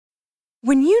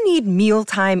When you need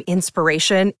mealtime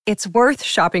inspiration, it's worth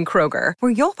shopping Kroger,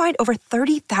 where you'll find over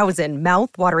 30,000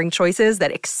 mouth-watering choices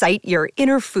that excite your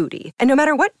inner foodie. And no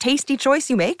matter what tasty choice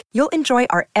you make, you'll enjoy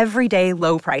our everyday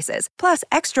low prices, plus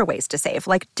extra ways to save,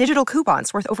 like digital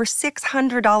coupons worth over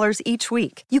 $600 each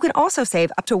week. You can also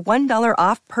save up to $1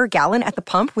 off per gallon at the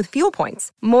pump with fuel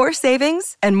points. More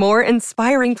savings and more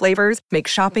inspiring flavors make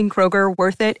shopping Kroger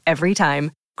worth it every time.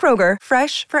 Kroger,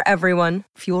 fresh for everyone.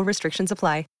 Fuel restrictions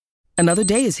apply. Another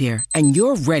day is here, and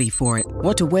you're ready for it.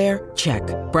 What to wear? Check.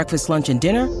 Breakfast, lunch, and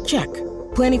dinner? Check.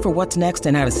 Planning for what's next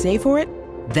and how to save for it?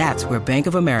 That's where Bank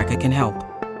of America can help.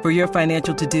 For your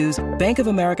financial to-dos, Bank of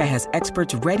America has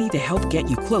experts ready to help get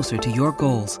you closer to your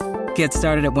goals. Get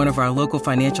started at one of our local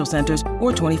financial centers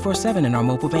or 24/7 in our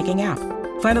mobile banking app.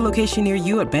 Find a location near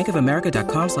you at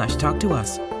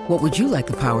bankofamerica.com/talktous. What would you like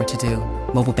the power to do?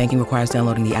 Mobile banking requires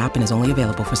downloading the app and is only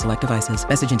available for select devices.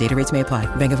 Message and data rates may apply.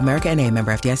 Bank of America N.A.,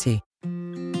 member FDIC.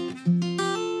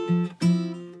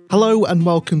 Hello and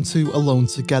welcome to Alone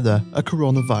Together, a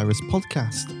coronavirus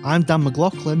podcast. I'm Dan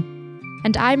McLaughlin.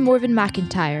 And I'm Morven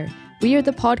McIntyre. We are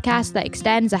the podcast that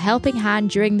extends a helping hand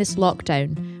during this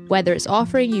lockdown, whether it's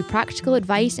offering you practical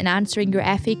advice and answering your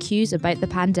FAQs about the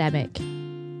pandemic,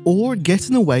 or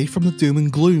getting away from the doom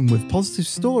and gloom with positive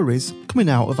stories coming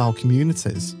out of our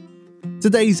communities.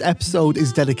 Today's episode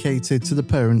is dedicated to the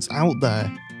parents out there.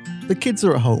 The kids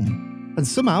are at home, and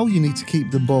somehow you need to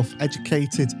keep them both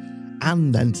educated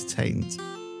and entertained.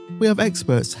 We have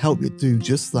experts to help you do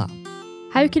just that.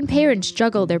 How can parents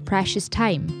juggle their precious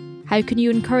time? How can you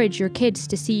encourage your kids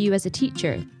to see you as a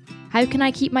teacher? How can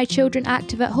I keep my children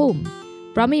active at home?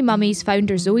 Brummy Mummies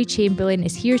founder Zoe Chamberlain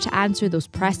is here to answer those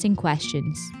pressing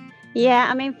questions. Yeah,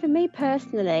 I mean, for me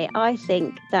personally, I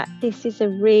think that this is a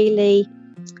really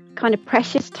kind of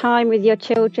precious time with your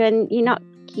children. You're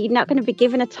not going to be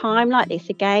given a time like this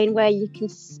again where you can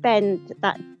spend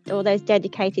all those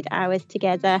dedicated hours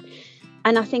together.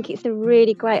 And I think it's a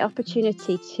really great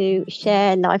opportunity to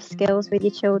share life skills with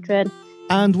your children.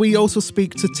 And we also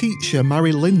speak to teacher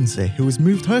Mary Lindsay, who has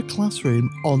moved her classroom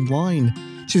online.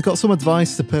 She's got some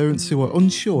advice to parents who are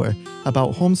unsure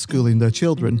about homeschooling their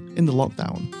children in the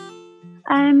lockdown.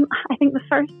 I think the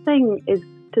first thing is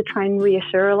to try and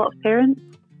reassure a lot of parents.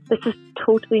 This is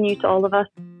totally new to all of us.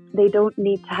 They don't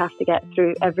need to have to get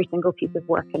through every single piece of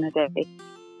work in a day.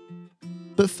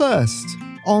 But first,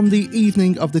 on the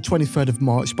evening of the 23rd of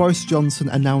March, Boris Johnson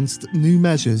announced new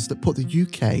measures that put the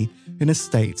UK in a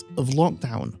state of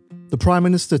lockdown. The Prime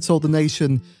Minister told the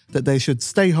nation that they should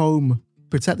stay home,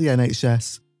 protect the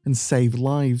NHS, and save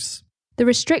lives. The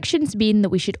restrictions mean that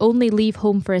we should only leave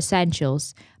home for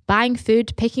essentials, buying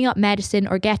food, picking up medicine,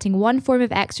 or getting one form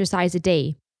of exercise a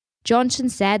day. Johnson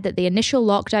said that the initial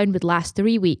lockdown would last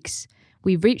 3 weeks.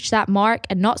 We've reached that mark,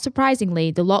 and not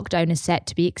surprisingly, the lockdown is set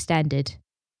to be extended.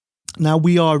 Now,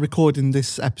 we are recording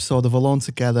this episode of Alone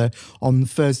Together on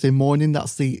Thursday morning.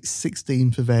 That's the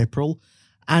 16th of April.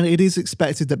 And it is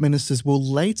expected that ministers will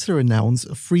later announce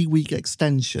a 3-week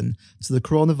extension to the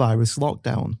coronavirus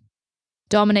lockdown.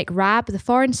 Dominic Raab, the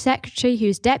Foreign Secretary who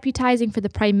is deputising for the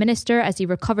Prime Minister as he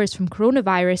recovers from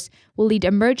coronavirus, will lead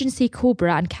emergency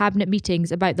COBRA and cabinet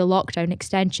meetings about the lockdown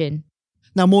extension.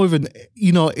 Now, Morven,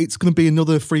 it's going to be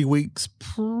another 3 weeks,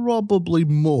 probably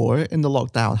more, in the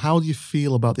lockdown. How do you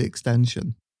feel about the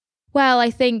extension? Well,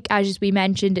 I think, as we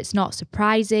mentioned, it's not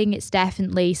surprising. It's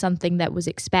definitely something that was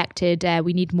expected.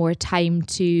 We need more time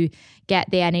to get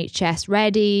the NHS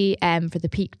ready for the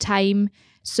peak time.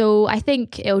 So I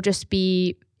think it'll just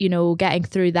be, getting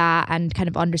through that and kind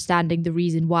of understanding the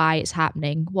reason why it's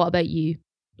happening. What about you?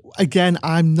 Again,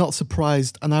 I'm not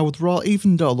surprised. And I would rather,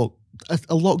 even though, look,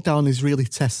 a lockdown is really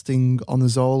testing on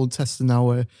us all, testing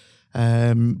our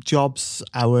jobs,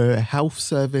 our health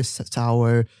service,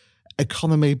 our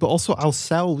economy, but also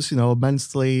ourselves,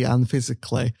 mentally and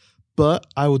physically. But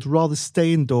I would rather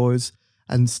stay indoors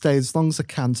and stay as long as I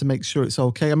can to make sure it's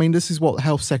okay. I mean, this is what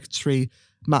Health Secretary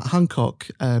Matt Hancock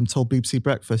told BBC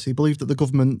Breakfast. He believed that the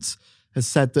government has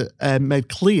said that, made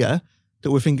clear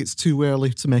that we think it's too early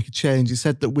to make a change. He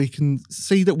said that we can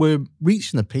see that we're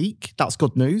reaching a peak. That's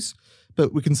good news.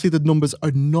 But we can see the numbers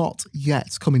are not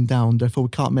yet coming down. Therefore, we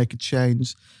can't make a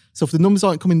change. So if the numbers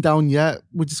aren't coming down yet,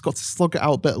 we just got to slug it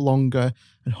out a bit longer.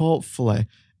 And hopefully,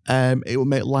 it will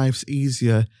make lives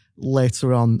easier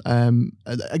later on.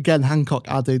 Again, Hancock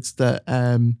added that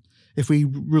if we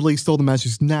released all the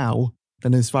measures now,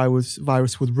 then this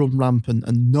virus would run rampant,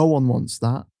 and no one wants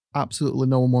that. Absolutely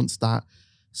no one wants that.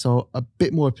 So a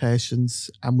bit more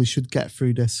patience, and we should get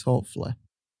through this, hopefully.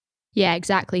 Yeah,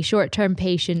 exactly. Short-term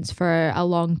patience for a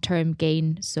long-term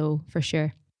gain, so for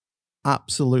sure.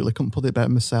 Absolutely. Couldn't put it better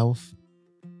myself.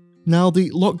 Now, the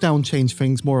lockdown changed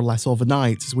things more or less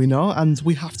overnight, as we know, and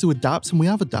we have to adapt, and we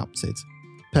have adapted.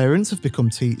 Parents have become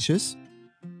teachers.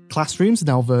 Classrooms are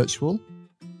now virtual.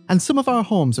 And some of our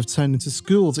homes have turned into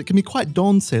schools. It can be quite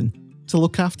daunting to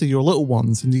look after your little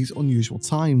ones in these unusual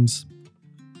times.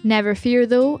 Never fear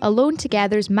though, Alone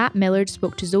Together's Matt Millard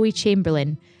spoke to Zoe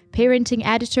Chamberlain, parenting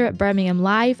editor at Birmingham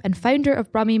Live and founder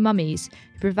of Brummy Mummies,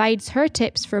 who provides her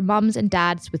tips for mums and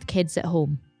dads with kids at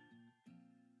home.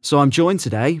 So I'm joined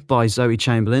today by Zoe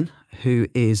Chamberlain, who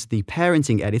is the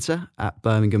parenting editor at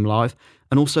Birmingham Live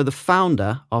and also the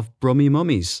founder of Brummy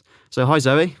Mummies. So hi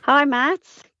Zoe. Hi Matt,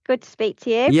 good to speak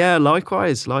to you. Yeah,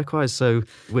 likewise. So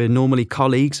we're normally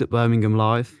colleagues at Birmingham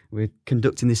Live. We're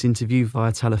conducting this interview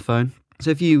via telephone. So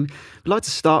if you would like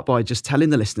to start by just telling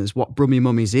the listeners what Brummy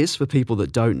Mummies is for people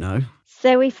that don't know.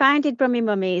 So we founded Brummy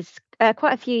Mummies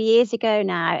quite a few years ago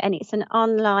now, and it's an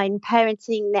online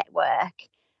parenting network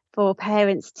for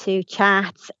parents to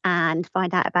chat and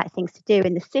find out about things to do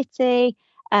in the city,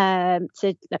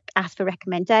 to ask for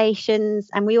recommendations.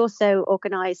 And we also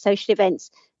organise social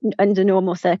events under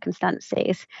normal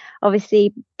circumstances.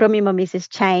 Obviously, Brummy Mummies has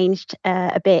changed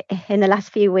a bit in the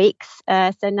last few weeks.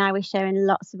 So now we're sharing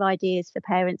lots of ideas for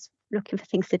parents looking for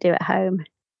things to do at home.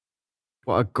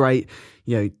 What a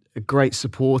great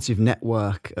supportive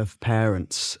network of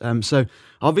parents. So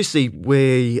obviously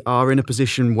we are in a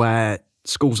position where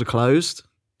schools are closed,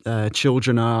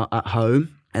 children are at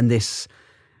home, and this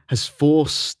has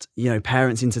forced,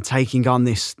 parents into taking on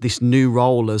this new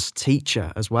role as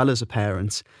teacher as well as a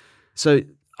parent. So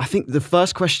I think the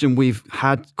first question we've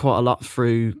had quite a lot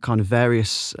through kind of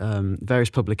various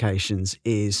publications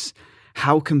is,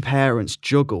 how can parents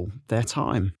juggle their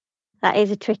time? That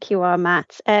is a tricky one,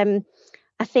 Matt. I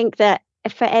think that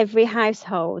for every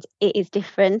household, it is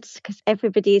different because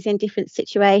everybody is in different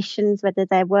situations, whether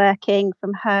they're working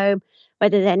from home,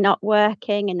 whether they're not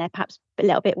working and they're perhaps a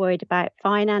little bit worried about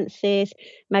finances.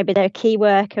 Maybe they're a key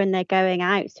worker and they're going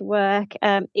out to work.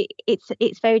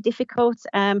 It's very difficult.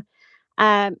 And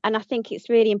I think it's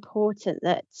really important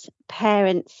that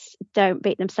parents don't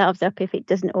beat themselves up if it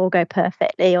doesn't all go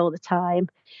perfectly all the time.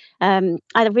 And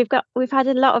we've had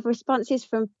a lot of responses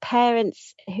from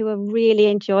parents who are really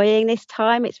enjoying this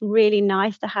time. It's really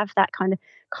nice to have that kind of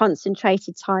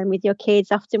concentrated time with your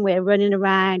kids. Often we're running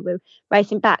around, we're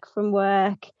racing back from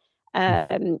work,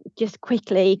 just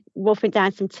quickly wolfing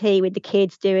down some tea with the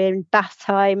kids, doing bath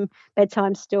time,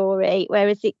 bedtime story.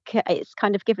 Whereas it's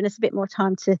kind of given us a bit more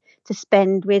time to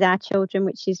spend with our children,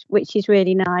 which is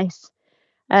really nice.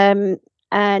 And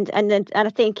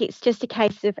I think it's just a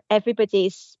case of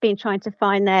everybody's been trying to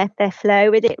find their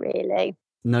flow with it, really.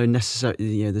 No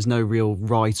necessarily, there's no real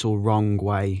right or wrong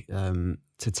way to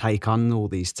take on all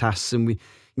these tasks, and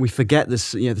we forget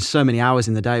this. There's so many hours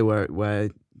in the day where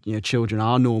children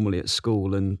are normally at school,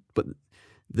 but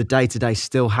the day-to-day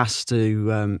still has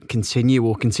to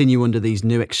continue under these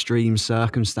new extreme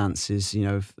circumstances.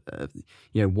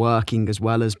 Working as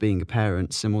well as being a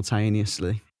parent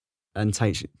simultaneously, and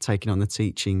taking on the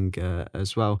teaching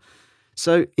as well.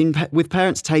 So with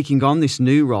parents taking on this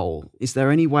new role, is there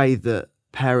any way that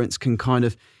parents can kind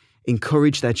of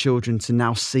encourage their children to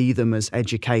now see them as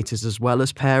educators as well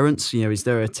as parents? Is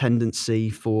there a tendency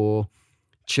for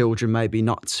children maybe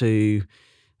not to,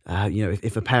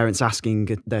 if a parent's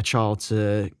asking their child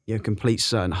to complete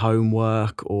certain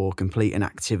homework or complete an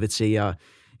activity,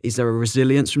 is there a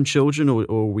resilience from children, or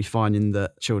are we finding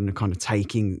that children are kind of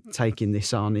taking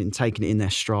this on and taking it in their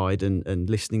stride and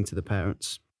listening to the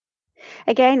parents?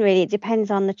 Again, really, it depends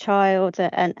on the child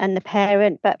and the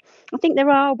parent. But I think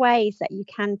there are ways that you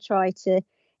can try to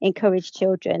encourage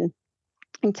children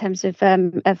in terms of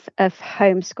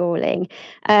homeschooling.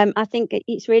 I think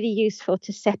it's really useful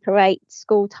to separate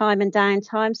school time and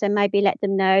downtime. So maybe let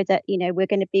them know that, we're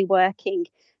going to be working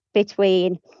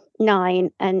between 9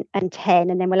 and 10,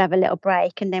 and then we'll have a little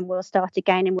break, and then we'll start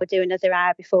again and we'll do another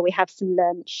hour before we have some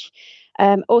lunch.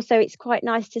 Also, it's quite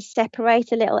nice to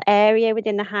separate a little area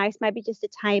within the house, maybe just a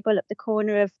table at the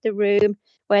corner of the room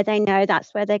where they know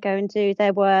that's where they're going to do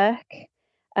their work.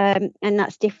 And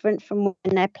that's different from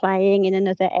when they're playing in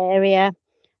another area.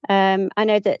 I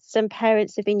know that some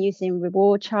parents have been using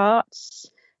reward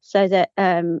charts so that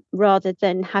rather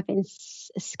than having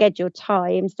scheduled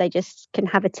times, they just can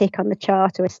have a tick on the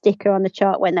chart or a sticker on the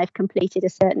chart when they've completed a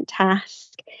certain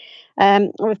task.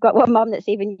 We've got one mum that's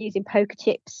even using poker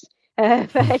chips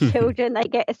for her children. They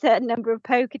get a certain number of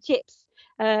poker chips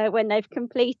when they've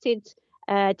completed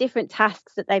different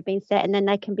tasks that they've been set, and then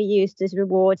they can be used as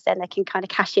rewards. Then they can kind of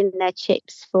cash in their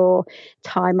chips for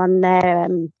time on their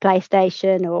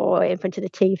PlayStation or in front of the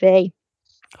TV.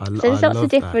 So there's lots of love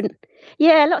that. different,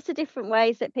 lots of different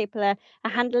ways that people are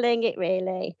handling it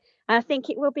really. And I think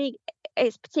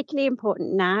it's particularly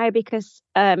important now because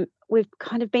we've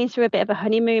kind of been through a bit of a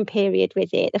honeymoon period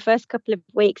with it. The first couple of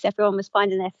weeks, everyone was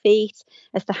finding their feet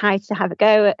as to how to have a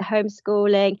go at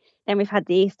homeschooling. Then we've had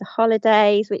the Easter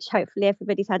holidays, which hopefully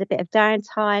everybody's had a bit of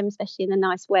downtime, especially in the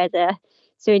nice weather,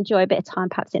 to enjoy a bit of time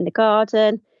perhaps in the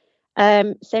garden.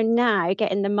 So now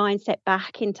getting the mindset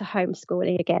back into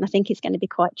homeschooling again, I think it's going to be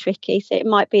quite tricky. So it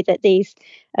might be that these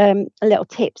little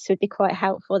tips would be quite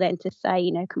helpful then to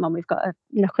say, come on, we've got to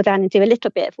knuckle down and do a little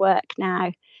bit of work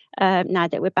now, now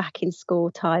that we're back in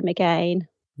school time again.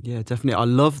 Yeah, definitely. I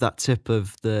love that tip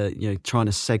of trying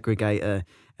to segregate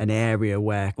an area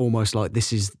where almost like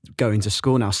this is going to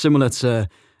school now, similar to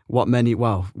what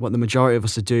the majority of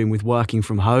us are doing with working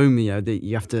from home.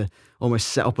 You have to almost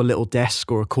set up a little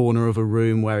desk or a corner of a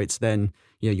room where it's then,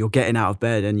 you're getting out of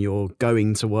bed and you're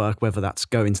going to work, whether that's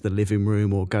going to the living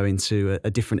room or going to a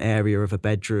different area of a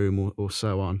bedroom or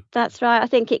so on. That's right. I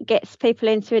think it gets people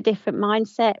into a different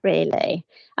mindset, really.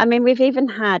 I mean, we've even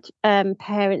had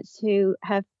parents who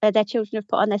have their children have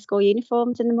put on their school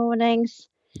uniforms in the mornings.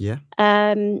 Yeah.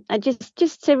 And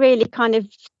just to really kind of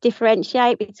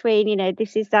differentiate between,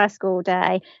 this is our school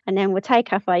day and then we'll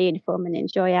take off our uniform and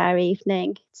enjoy our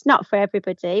evening. It's not for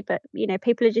everybody, but,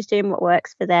 people are just doing what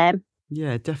works for them.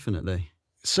 Yeah, definitely.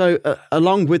 So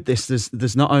along with this,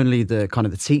 there's not only the kind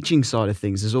of the teaching side of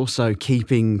things, there's also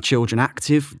keeping children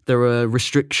active. There are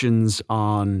restrictions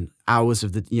on hours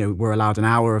of we're allowed an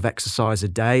hour of exercise a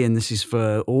day, and this is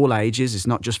for all ages. It's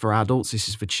not just for adults. This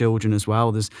is for children as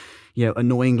well. There's,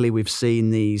 annoyingly, we've seen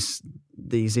these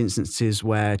instances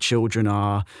where children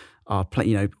are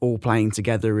all playing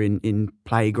together in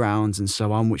playgrounds and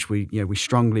so on, which we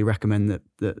strongly recommend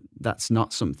that's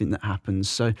not something that happens.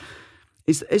 So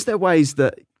is there ways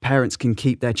that parents can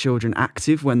keep their children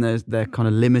active when they're kind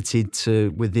of limited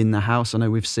to within the house? I know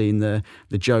we've seen the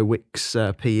Joe Wicks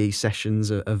PE sessions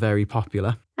are very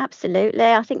popular. Absolutely.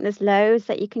 I think there's loads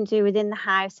that you can do within the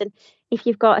house. And if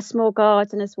you've got a small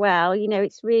garden as well,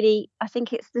 it's really,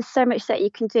 there's so much that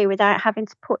you can do without having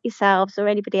to put yourselves or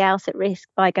anybody else at risk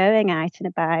by going out and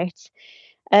about.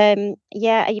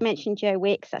 You mentioned Joe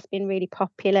Wicks. That's been really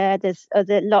popular. There's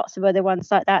lots of other ones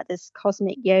like that. There's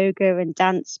Cosmic Yoga and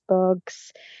Dance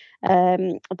Bugs.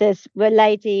 There's a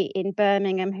lady in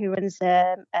Birmingham who runs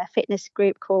a fitness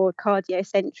group called Cardio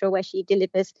Central, where she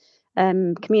delivers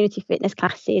community fitness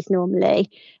classes normally.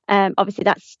 Obviously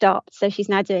that's stopped, so she's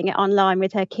now doing it online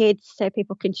with her kids, so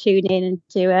people can tune in and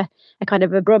do a kind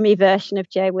of a Brummie version of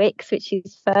Joe Wicks, which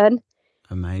is fun.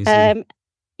 Amazing.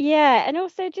 And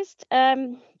also just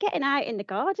getting out in the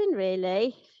garden,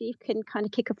 really. If you can kind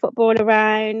of kick a football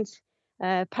around,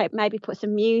 maybe put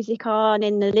some music on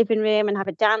in the living room and have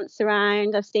a dance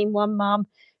around. I've seen one mum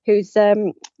who's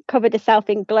covered herself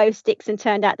in glow sticks and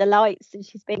turned out the lights, and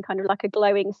she's been kind of like a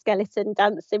glowing skeleton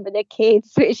dancing with her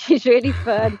kids, which is really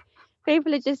fun.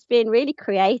 People are just being really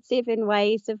creative in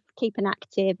ways of keeping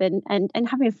active and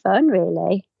having fun,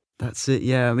 really. That's it.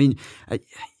 Yeah, I mean,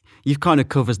 you've kind of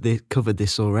covered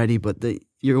this already, but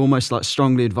you're almost like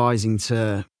strongly advising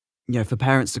to, for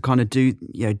parents to kind of do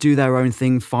their own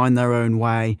thing, find their own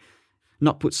way,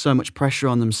 not put so much pressure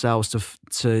on themselves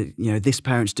to this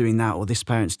parent's doing that or this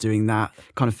parent's doing that,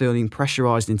 kind of feeling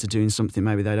pressurized into doing something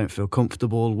maybe they don't feel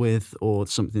comfortable with or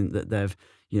something that they've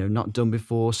not done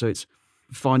before. So it's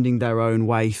finding their own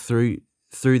way through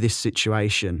this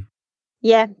situation.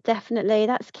 Yeah, definitely.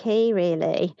 That's key,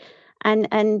 really. And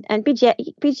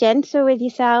be gentle with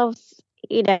yourselves,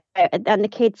 and the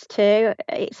kids too.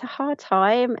 It's a hard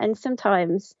time, and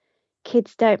sometimes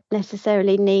kids don't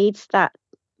necessarily need that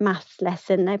maths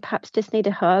lesson. They perhaps just need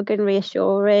a hug and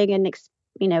reassuring and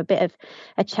a bit of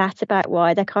a chat about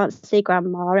why they can't see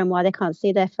grandma and why they can't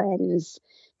see their friends,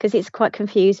 because it's quite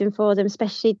confusing for them,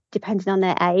 especially depending on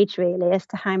their age, really, as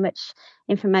to how much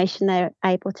information they're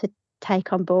able to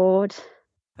take on board.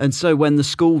 And so when the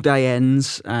school day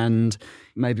ends and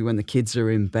maybe when the kids are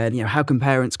in bed, how can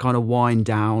parents kind of wind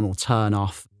down or turn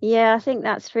off? Yeah, I think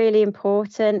that's really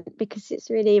important, because it's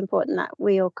really important that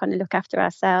we all kind of look after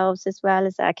ourselves as well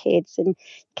as our kids, and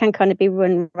can kind of be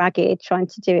run ragged trying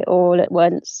to do it all at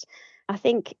once. I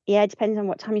think, it depends on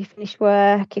what time you finish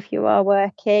work. If you are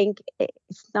working,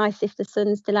 it's nice if the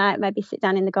sun's still out, maybe sit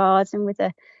down in the garden with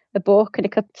a book and a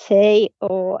cup of tea,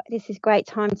 or this is a great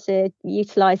time to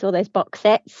utilise all those box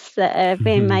sets that are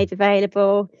being made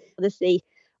available. There's the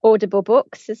Audible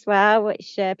books as well,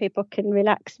 which people can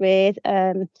relax with.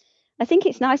 I think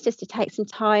it's nice just to take some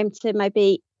time to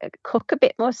maybe cook a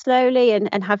bit more slowly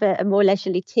and have a more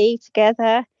leisurely tea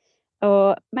together,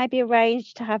 or maybe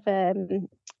arrange to have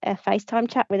a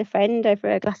FaceTime chat with a friend over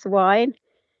a glass of wine.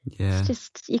 Yeah. It's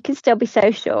just, you can still be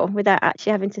social without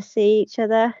actually having to see each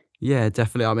other. Yeah,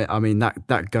 definitely. I mean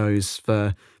that goes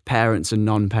for parents and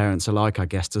non-parents alike, I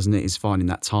guess, doesn't it? Is finding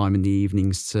that time in the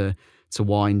evenings to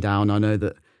wind down. I know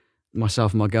that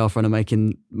myself and my girlfriend are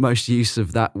making most use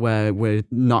of that, where we're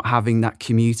not having that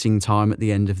commuting time at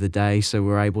the end of the day, so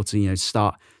we're able to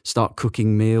start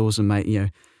cooking meals and make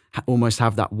almost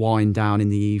have that wind down in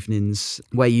the evenings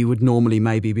where you would normally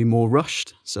maybe be more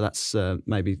rushed. So that's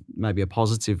maybe a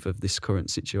positive of this current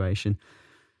situation.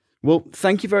 Well,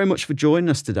 thank you very much for joining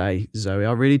us today, Zoe.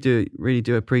 I really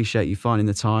do appreciate you finding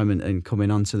the time and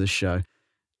coming onto the show.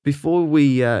 Before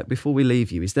we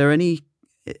leave you, are there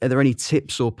any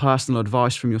tips or personal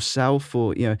advice from yourself,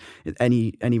 or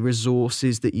any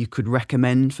resources that you could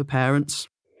recommend for parents?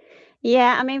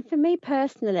 Yeah, I mean, for me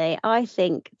personally, I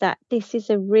think that this is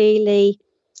a really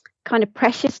kind of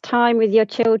precious time with your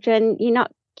children. You're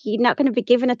not going to be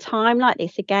given a time like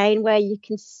this again where you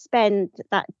can spend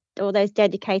all those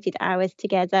dedicated hours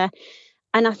together.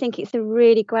 And I think it's a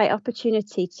really great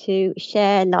opportunity to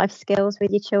share life skills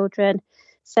with your children.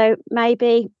 So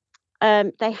maybe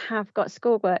they have got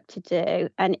schoolwork to do,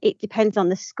 and it depends on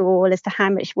the school as to how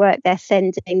much work they're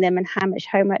sending them and how much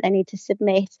homework they need to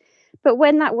submit. But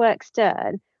when that work's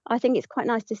done, I think it's quite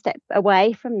nice to step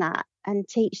away from that and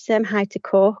teach them how to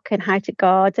cook and how to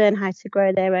garden, how to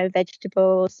grow their own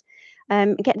vegetables,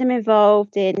 get them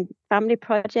involved in family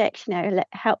projects,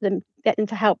 get them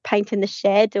to help paint in the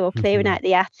shed or clearing out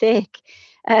the attic.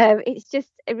 It's just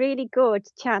a really good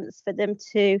chance for them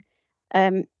to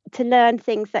learn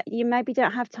things that you maybe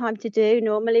don't have time to do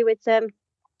normally with them.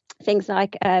 Things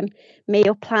like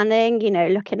meal planning,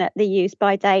 looking at the use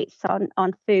by dates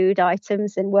on food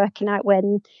items and working out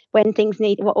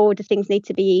what order things need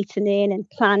to be eaten in, and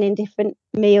planning different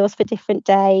meals for different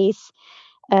days.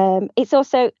 It's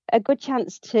also a good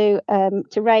chance to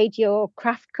raid your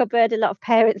craft cupboard. A lot of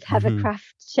parents have a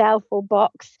craft shelf or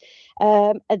box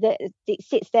that it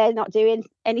sits there not doing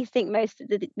anything most of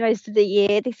the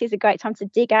year. This is a great time to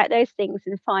dig out those things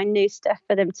and find new stuff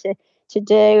for them to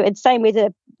do. And same with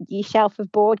your shelf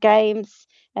of board games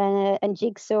and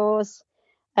jigsaws.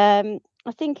 I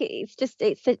think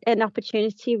it's an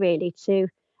opportunity really to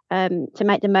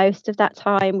make the most of that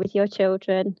time with your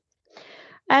children.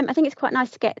 I think it's quite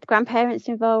nice to get grandparents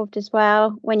involved as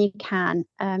well when you can.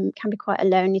 Can be quite a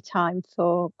lonely time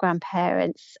for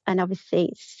grandparents, and obviously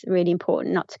it's really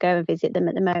important not to go and visit them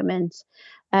at the moment.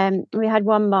 We had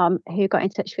one mum who got in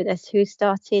touch with us who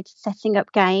started setting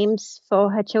up games for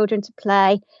her children to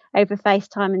play over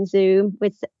FaceTime and Zoom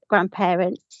with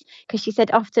grandparents, because she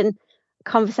said often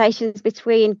conversations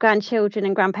between grandchildren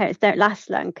and grandparents don't last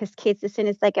long, because kids, as soon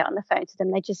as they get on the phone to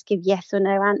them, they just give yes or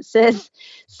no answers.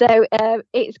 So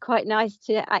it's quite nice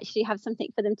to actually have something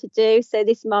for them to do. So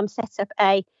this mum set up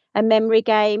a memory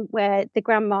game where the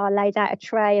grandma laid out a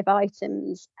tray of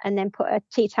items and then put a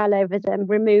tea towel over them,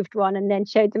 removed one, and then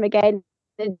showed them again.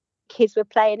 The kids were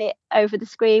playing it over the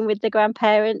screen with the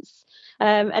grandparents.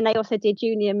 And they also did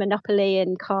Junior Monopoly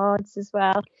and cards as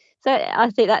well. So I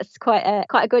think that's quite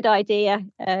a good idea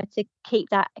to keep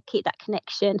that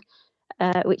connection,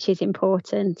 which is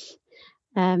important.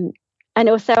 And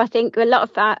also, I think a lot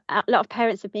of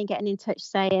parents have been getting in touch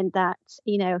saying that,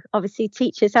 obviously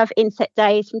teachers have inset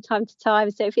days from time to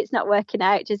time. So if it's not working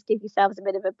out, just give yourselves a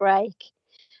bit of a break.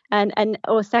 And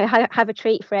also have a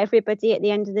treat for everybody at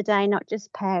the end of the day, not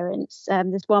just parents.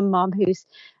 There's one mom who's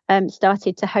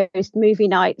started to host movie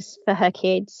nights for her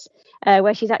kids,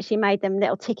 where she's actually made them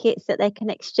little tickets that they can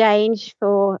exchange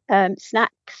for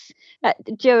snacks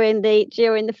during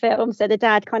the film. So the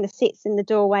dad kind of sits in the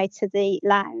doorway to the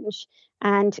lounge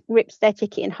and rips their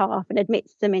ticket in half and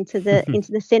admits them into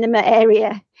the cinema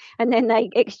area, and then they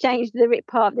exchange the ripped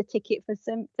part of the ticket for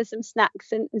some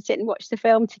snacks and sit and watch the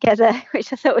film together,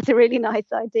 which I thought was a really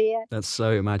nice idea. That's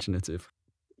so imaginative.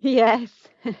 Yes.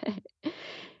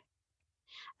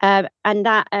 And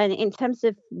in terms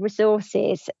of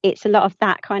resources, it's a lot of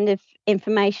that kind of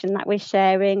information that we're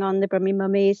sharing on the Brummy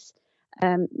Mummies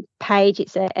page.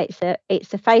 It's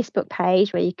a Facebook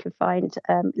page where you can find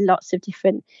lots of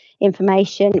different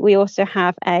information. We also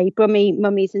have a Brummy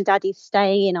Mummies and Daddies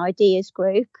Staying in Ideas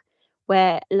group,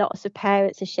 where lots of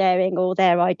parents are sharing all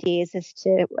their ideas as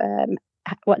to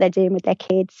what they're doing with their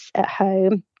kids at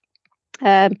home.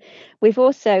 We've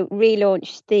also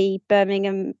relaunched the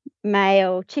Birmingham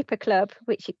Male Chipper Club,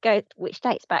 which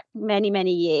dates back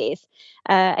many years,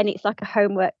 and it's like a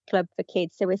homework club for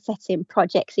kids. So we're setting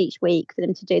projects each week for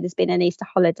them to do. There's been an Easter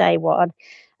holiday one,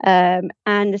 and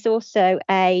there's also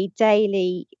a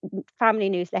daily family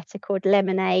newsletter called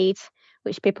Lemonade,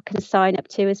 which people can sign up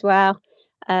to as well.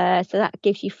 So that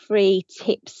gives you free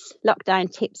tips,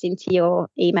 lockdown tips into your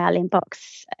email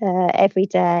inbox every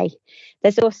day.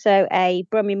 There's also a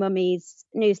Brummy Mummies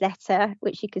newsletter,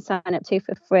 which you can sign up to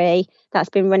for free. That's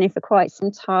been running for quite some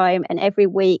time. And every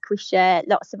week we share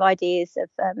lots of ideas of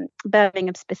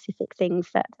Birmingham specific things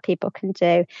that people can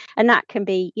do. And that can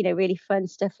be, really fun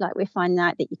stuff. Like we're finding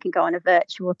out that you can go on a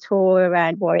virtual tour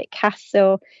around Warwick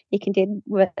Castle. You can do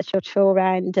a virtual tour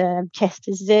around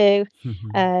Chester Zoo.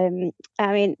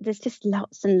 There's just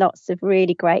lots and lots of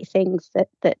really great things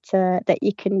that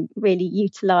you can really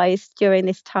utilise during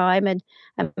this time and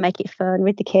make it fun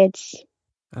with the kids.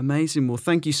 Amazing. Well,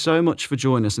 thank you so much for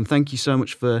joining us, and thank you so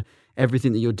much for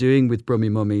everything that you're doing with Brummy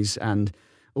Mummies and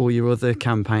all your other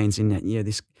campaigns in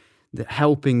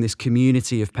helping this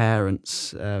community of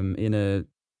parents in a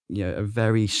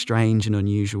very strange and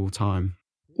unusual time.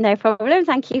 No problem.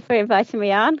 Thank you for inviting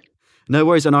me on. No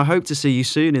worries, and I hope to see you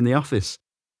soon in the office.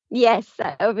 Yes,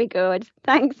 that'll be good.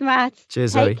 Thanks, Matt.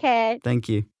 Cheers, Zoe. Take care. Thank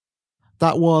you.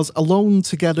 That was Alone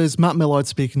Together's Matt Millard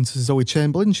speaking to Zoe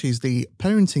Chamberlain. She's the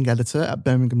parenting editor at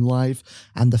Birmingham Live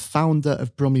and the founder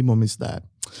of Brummy Mummies there.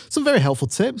 Some very helpful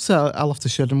tips. I'll have to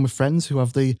share them with friends who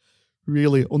have the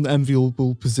really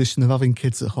unenviable position of having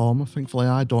kids at home. Thankfully,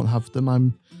 I don't have them.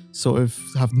 I'm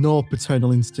have no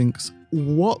paternal instincts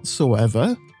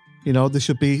whatsoever. They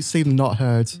should be seen and not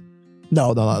heard.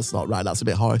 No, that's not right. That's a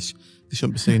bit harsh. They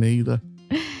shouldn't be seen either.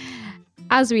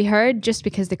 As we heard, just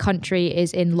because the country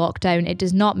is in lockdown, it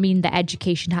does not mean that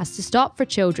education has to stop for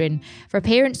children. For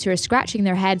parents who are scratching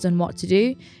their heads on what to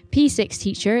do, P6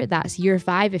 teacher, that's year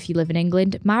 5 if you live in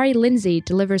England, Mary Lindsay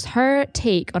delivers her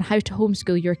take on how to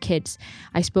homeschool your kids.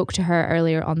 I spoke to her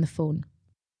earlier on the phone.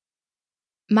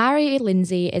 Mary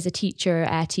Lindsay is a teacher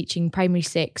teaching primary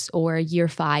 6 or year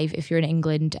 5 if you're in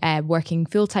England, working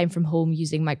full-time from home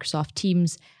using Microsoft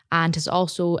Teams, and is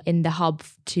also in the hub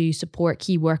to support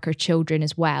key worker children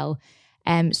as well.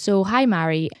 So hi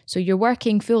Mary, so you're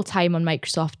working full-time on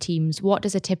Microsoft Teams. What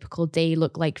does a typical day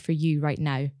look like for you right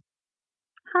now?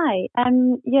 Hi,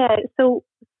 so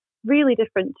really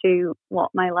different to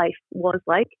what my life was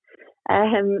like.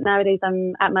 Nowadays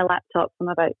I'm at my laptop from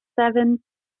about 7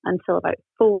 until about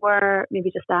 4, maybe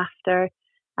just after,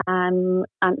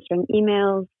 answering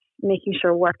emails, making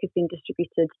sure work is being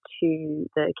distributed to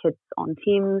the kids on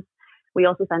Teams. We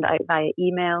also send it out via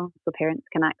email so parents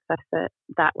can access it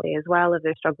that way as well if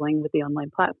they're struggling with the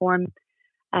online platform.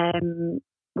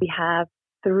 We have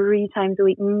 3 times a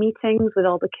week meetings with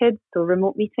all the kids, so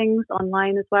remote meetings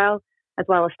online as well as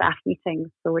staff meetings.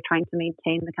 So we're trying to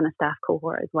maintain the kind of staff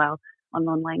cohort as well on an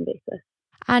online basis.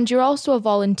 And you're also a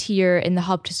volunteer in the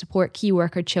hub to support key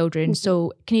worker children. Mm-hmm.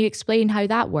 So can you explain how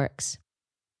that works?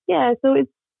 Yeah, so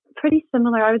it's pretty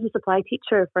similar. I was a supply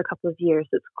teacher for a couple of years.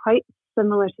 It's quite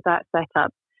similar to that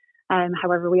setup.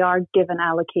 However, we are given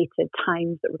allocated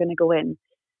times that we're going to go in.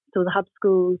 So the hub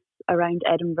schools around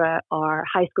Edinburgh are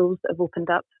high schools that have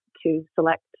opened up to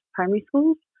select primary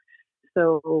schools.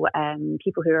 So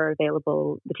people who are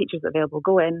available, the teachers available,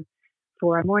 go in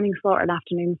for a morning slot or an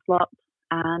afternoon slot.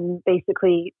 And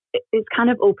basically, it's kind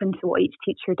of open to what each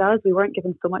teacher does. We weren't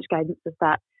given so much guidance as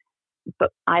that. But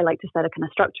I like to set a kind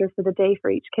of structure for the day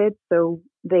for each kid. So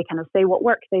they kind of say what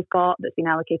work they've got that's been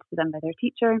allocated to them by their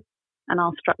teacher. And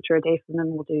I'll structure a day for them.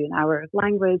 We'll do an hour of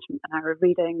language, an hour of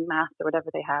reading, maths, or whatever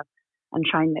they have, and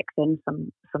try and mix in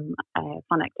some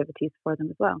fun activities for them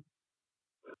as well.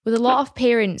 With a lot of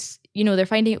parents, they're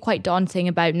finding it quite daunting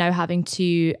about now having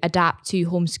to adapt to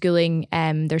homeschooling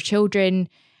their children.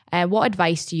 What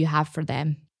advice do you have for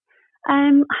them?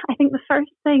 I think the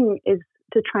first thing is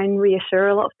to try and reassure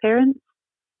a lot of parents.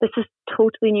 This is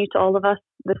totally new to all of us.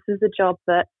 This is a job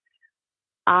that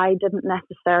I'm not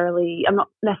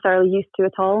necessarily used to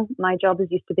at all. My job is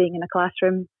used to being in a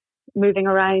classroom, moving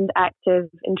around, active,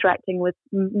 interacting with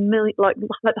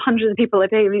hundreds of people a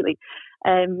day, really.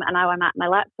 And now I'm at my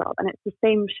laptop, and it's the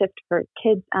same shift for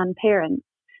kids and parents.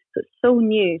 So it's so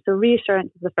new. So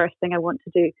reassurance is the first thing I want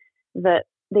to do, that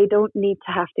they don't need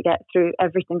to have to get through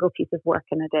every single piece of work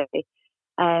in a day.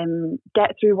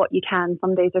 Get through what you can.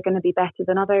 Some days are going to be better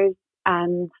than others,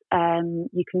 and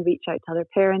you can reach out to other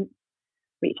parents,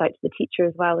 reach out to the teacher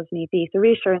as well if need be. So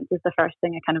reassurance is the first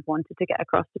thing I kind of wanted to get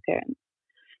across to parents.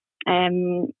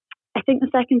 I think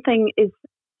the second thing is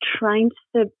trying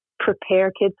to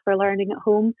prepare kids for learning at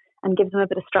home and give them a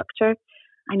bit of structure.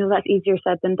 I know that's easier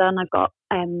said than done. I've got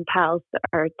pals that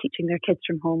are teaching their kids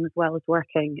from home as well as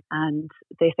working, and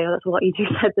they say, oh, that's a lot easier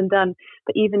said than done.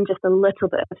 But even just a little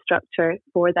bit of structure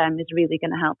for them is really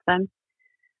going to help them.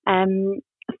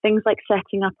 Things like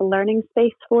setting up a learning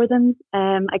space for them,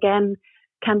 again,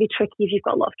 can be tricky if you've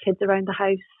got a lot of kids around the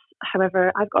house.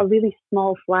 However, I've got a really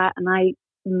small flat, and I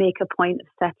make a point of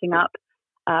setting up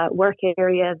a work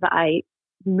area that I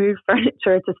move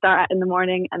furniture to start at in the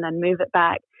morning and then move it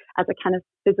back as a kind of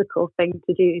physical thing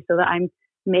to do, so that I'm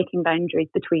making boundaries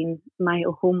between my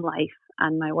home life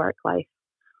and my work life.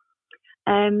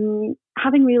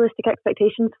 Having realistic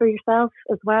expectations for yourself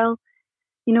as well.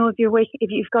 You know, if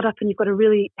you've got up and you've got a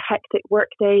really hectic work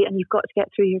day and you've got to get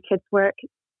through your kids' work,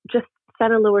 just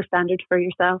set a lower standard for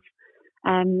yourself.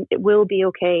 It will be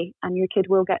okay, and your kid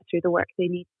will get through the work they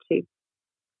need to.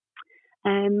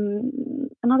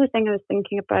 Another thing I was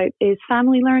thinking about is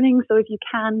family learning. So if you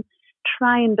can,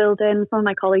 try and build in. Some of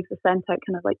my colleagues have sent out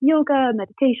kind of like yoga,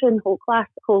 meditation, whole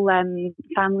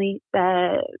family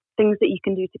things that you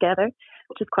can do together,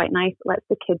 which is quite nice. It lets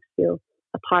the kids feel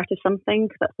a part of something,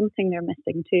 because that's something they're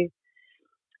missing too.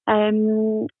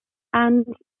 And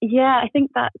yeah, I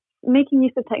think that making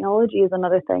use of technology is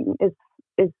another thing.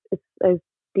 Is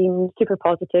been super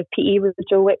positive. PE with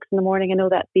Joe Wicks in the morning, I know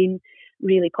that's been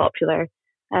really popular.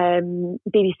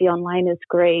 BBC Online is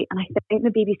great, and I think the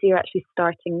BBC are actually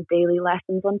starting daily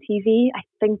lessons on TV. I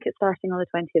think it's starting on the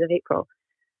 20th of April.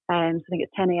 So I think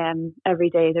it's 10 a.m. every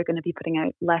day. They're going to be putting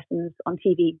out lessons on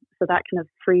TV, so that kind of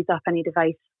frees up any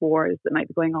device wars that might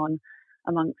be going on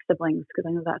amongst siblings, because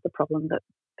I know that's a problem that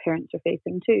parents are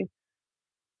facing too.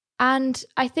 And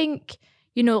I think,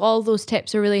 you know, all those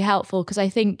tips are really helpful, because I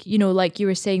think, you know, like you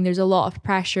were saying, there's a lot of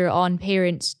pressure on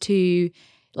parents to,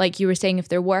 like you were saying, if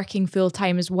they're working full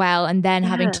time as well, and then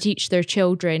having to teach their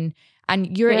children.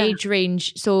 And your age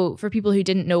range, so for people who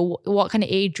didn't know, what kind of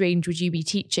age range would you be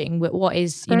teaching? What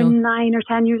is, you know? 9 or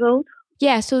 10 years old.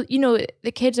 Yeah, so, you know,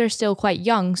 the kids are still quite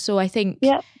young. So I think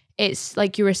it's,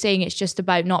 like you were saying, it's just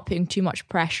about not putting too much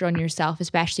pressure on yourself,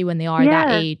 especially when they are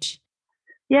that age.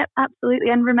 Yeah, absolutely.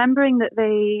 And remembering that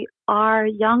they are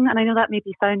young. And I know that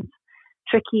maybe sounds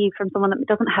tricky from someone that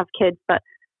doesn't have kids, but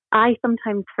I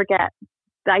sometimes forget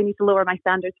that I need to lower my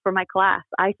standards for my class.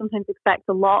 I sometimes expect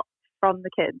a lot from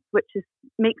the kids, which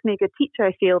makes me a good teacher,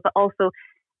 I feel, but also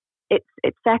it's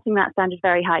setting that standard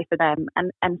very high for them.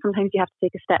 And sometimes you have to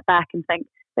take a step back and think,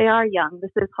 they are young, this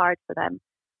is hard for them.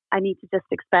 I need to just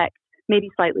expect maybe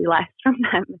slightly less from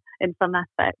them in some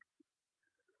aspects.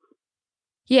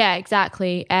 Yeah,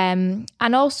 exactly. And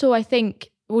also I think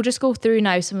we'll just go through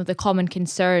now some of the common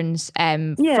concerns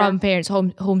from parents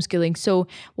homeschooling. So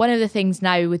one of the things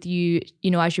now with you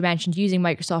know, as you mentioned, using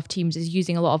Microsoft Teams is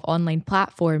using a lot of online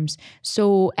platforms.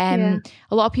 So a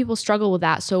lot of people struggle with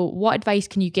that. So what advice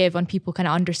can you give on people kind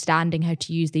of understanding how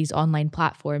to use these online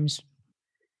platforms?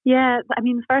 Yeah, I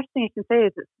mean, the first thing I can say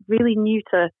is it's really new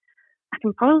to, I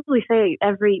can probably say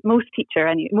most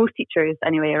teachers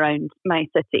anyway around my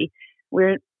city,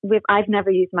 I've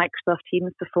never used Microsoft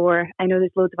Teams before. I know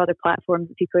there's loads of other platforms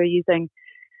that people are using.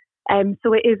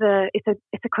 So it's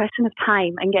a question of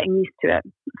time and getting used to it.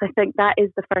 So I think that is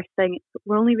the first thing.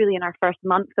 We're only really in our first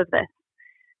month of this.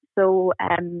 So,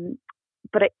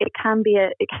 but it can be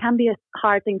a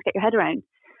hard thing to get your head around.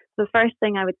 So the first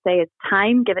thing I would say is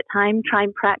time. Give it time. Try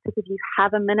and practice if you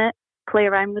have a minute. Play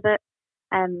around with it.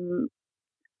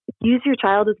 Use your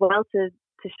child as well to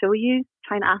show you.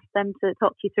 Try and ask them to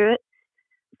talk you through it.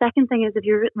 Second thing is, if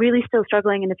you're really still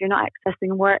struggling and if you're not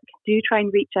accessing work, do try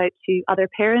and reach out to other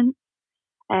parents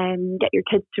and get your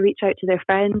kids to reach out to their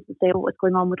friends and say, what's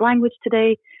going on with language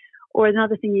today? Or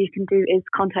another thing you can do is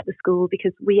contact the school,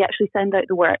 because we actually send out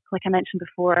the work, like I mentioned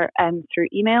before, through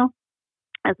email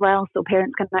as well. So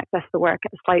parents can access the work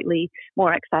at a slightly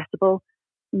more accessible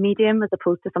medium as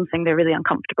opposed to something they're really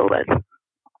uncomfortable with.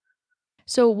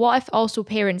 So what if also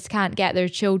parents can't get their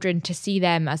children to see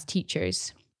them as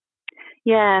teachers?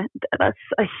 Yeah, that's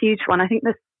a huge one. I think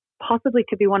this possibly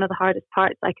could be one of the hardest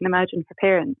parts I can imagine for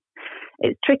parents.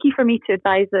 It's tricky for me to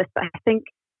advise this, but I think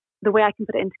the way I can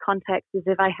put it into context is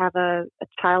if I have a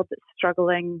child that's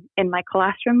struggling in my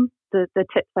classroom, the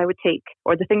tips I would take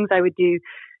or the things I would do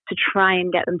to try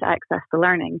and get them to access the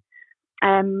learning.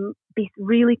 Be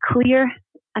really clear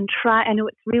and try. I know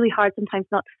it's really hard sometimes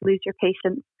not to lose your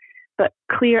patience, but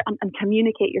clear and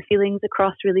communicate your feelings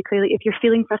across really clearly. If you're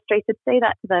feeling frustrated, say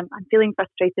that to them. I'm feeling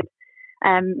frustrated.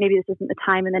 Maybe this isn't the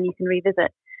time, and then you can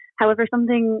revisit. However,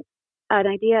 an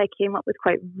idea I came up with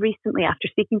quite recently after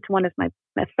speaking to one of my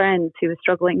friends who was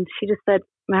struggling, she just said,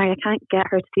 Mary, I can't get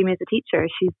her to see me as a teacher.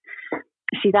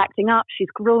 She's acting up, she's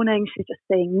groaning, she's just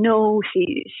saying no,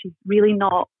 she's really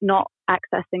not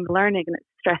accessing the learning, and it's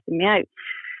stressing me out.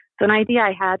 So an idea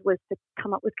I had was to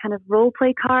come up with kind of role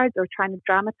play cards or trying to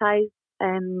dramatize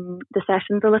the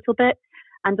sessions a little bit.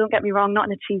 And don't get me wrong, not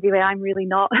in a cheesy way. I'm really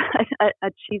not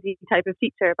a cheesy type of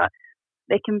teacher, but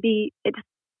it just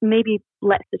maybe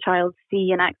lets the child see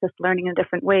and access learning in a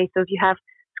different way. So if you have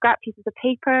scrap pieces of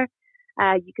paper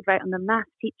You could write on the math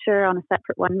teacher, on a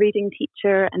separate one reading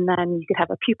teacher, and then you could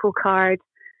have a pupil card.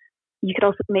 You could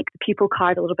also make the pupil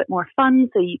card a little bit more fun,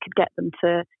 so you could get them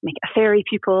to make a fairy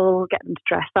pupil, get them to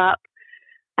dress up.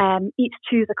 Each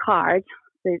choose a card.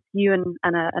 So it's you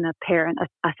and a parent,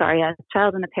 a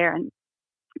child and a parent.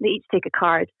 They each take a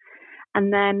card,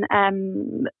 and then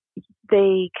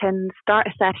they can start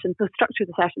a session. So structure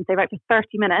the session. Say, right, for 30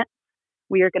 minutes,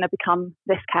 we are going to become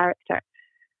this character.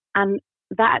 And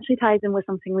that actually ties in with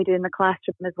something we do in the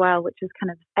classroom as well, which is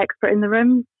kind of expert in the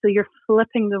room. So you're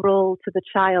flipping the role to the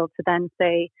child to then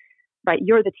say, right,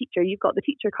 you're the teacher, you've got the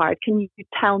teacher card. Can you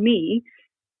tell me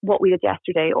what we did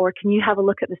yesterday? Or can you have a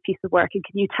look at this piece of work and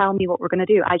can you tell me what we're going to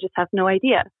do? I just have no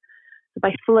idea. So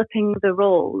by flipping the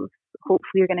roles,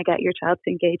 hopefully you're going to get your child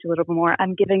to engage a little bit more,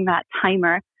 and giving that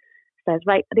timer says,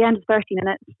 right, at the end of 30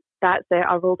 minutes, that's it,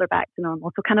 our roles are back to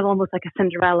normal. So kind of almost like a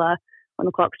Cinderella, when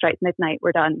the clock strikes midnight,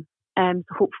 we're done. So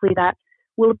hopefully that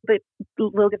will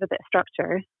give a bit of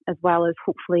structure, as well as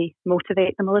hopefully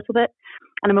motivate them a little bit.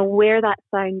 And I'm aware that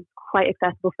sounds quite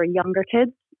accessible for younger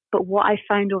kids, but what I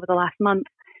found over the last month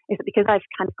is that because I've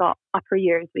kind of got upper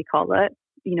years, we call it,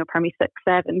 primary 6,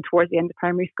 7, towards the end of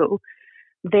primary school,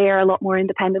 they're a lot more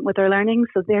independent with their learning.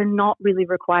 So they're not really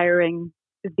requiring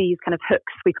these kind of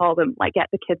hooks, we call them, like get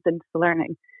the kids into the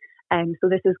learning. So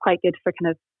this is quite good for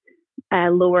kind of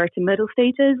lower to middle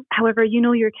stages. However,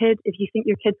 your kid, if you think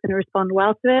your kid's going to respond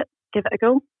well to it, give it a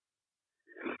go.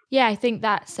 Yeah, I think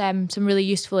that's some really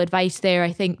useful advice there.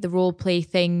 I think the role play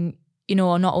thing,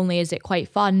 not only is it quite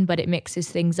fun, but it mixes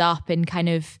things up and kind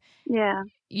of,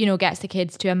 gets the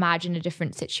kids to imagine a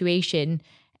different situation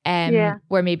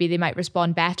where maybe they might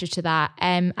respond better to that.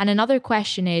 And another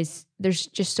question is, there's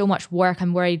just so much work.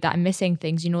 I'm worried that I'm missing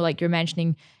things, like you're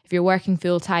mentioning, if you're working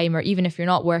full time, or even if you're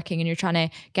not working and you're trying to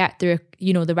get through,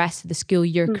 the rest of the school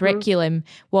year curriculum,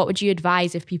 what would you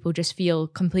advise if people just feel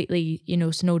completely,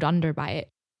 snowed under by it?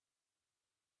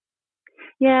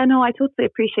 Yeah, no, I totally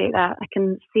appreciate that. I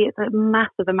can see it's a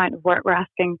massive amount of work we're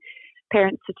asking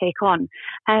parents to take on.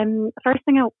 First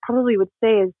thing I probably would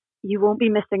say is you won't be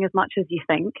missing as much as you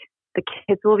think. The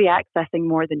kids will be accessing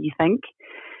more than you think.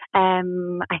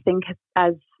 I think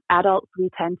as adults, we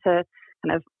tend to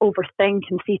kind of overthink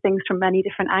and see things from many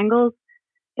different angles.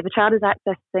 If a child is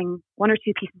accessing 1 or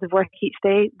 2 pieces of work each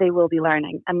day, they will be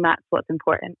learning, and that's what's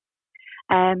important.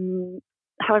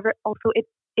 However, also it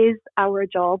is our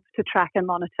job to track and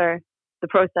monitor the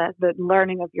process, the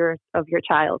learning of your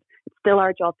child. It's still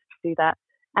our job to do that.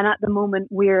 And at the moment,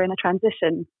 we're in a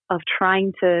transition of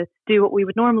trying to do what we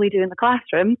would normally do in the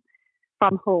classroom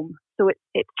from home. So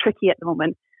it's tricky at the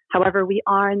moment. However, we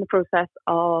are in the process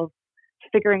of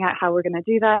figuring out how we're going to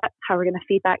do that, how we're going to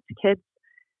feed back to kids.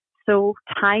 So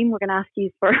time, we're going to ask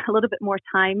you for a little bit more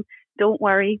time. Don't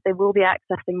worry, they will be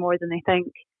accessing more than you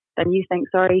think,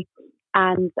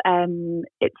 And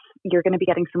you're going to be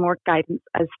getting some more guidance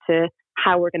as to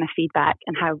how we're going to feed back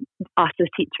and how us as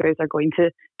teachers are going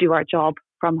to do our job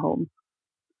from home.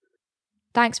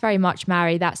 Thanks very much,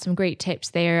 Mary. That's some great tips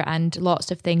there, and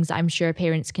lots of things I'm sure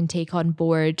parents can take on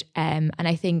board. And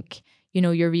I think,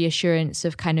 your reassurance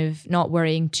of kind of not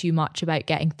worrying too much about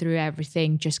getting through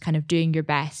everything, just kind of doing your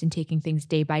best and taking things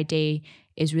day by day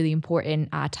is really important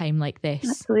at a time like this.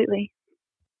 Absolutely.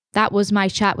 That was my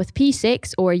chat with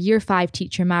P6 or Year 5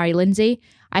 teacher Mary Lindsay.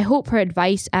 I hope her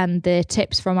advice and the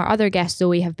tips from our other guest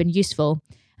Zoe have been useful.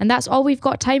 And that's all we've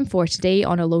got time for today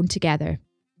on Alone Together.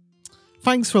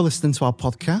 Thanks for listening to our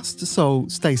podcast. So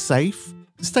stay safe,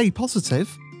 stay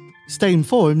positive, stay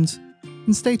informed,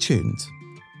 and stay tuned.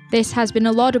 This has been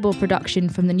a Laudable production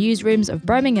from the newsrooms of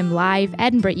Birmingham Live,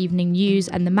 Edinburgh Evening News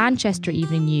and the Manchester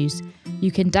Evening News. You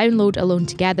can download Alone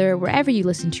Together wherever you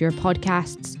listen to your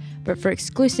podcasts, but for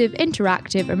exclusive,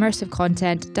 interactive, immersive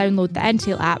content, download the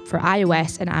Entail app for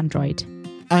iOS and Android.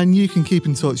 And you can keep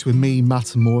in touch with me,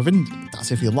 Matt and Morven,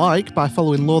 that's if you like, by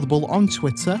following Laudable on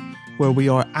Twitter, where we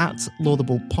are at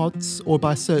LaudablePods, or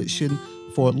by searching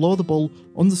for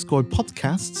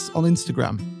Laudable_podcasts on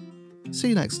Instagram. See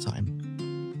you next time.